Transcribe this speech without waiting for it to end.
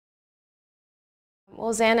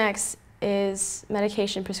Well, Xanax is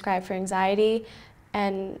medication prescribed for anxiety,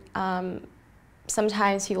 and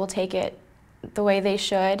sometimes people take it the way they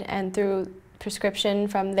should and through prescription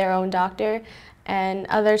from their own doctor, and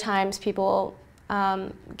other times people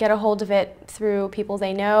get a hold of it through people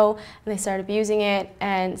they know and they start abusing it,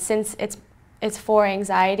 and since it's for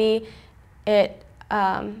anxiety, it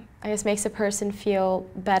I guess makes a person feel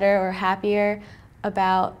better or happier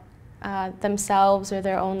about themselves or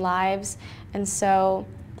their own lives. And so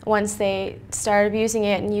once they start abusing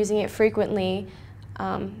it and using it frequently,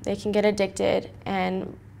 they can get addicted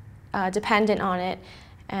and dependent on it.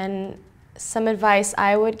 And some advice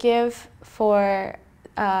I would give for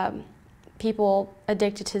people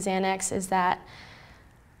addicted to Xanax is that,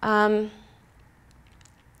 I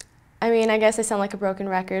mean, I guess I sound like a broken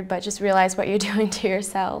record, but just realize what you're doing to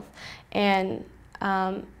yourself. And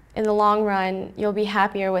in the long run, you'll be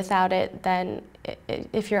happier without it than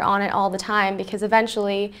if you're on it all the time, because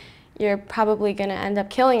eventually you're probably going to end up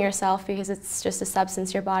killing yourself because it's just a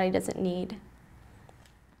substance your body doesn't need.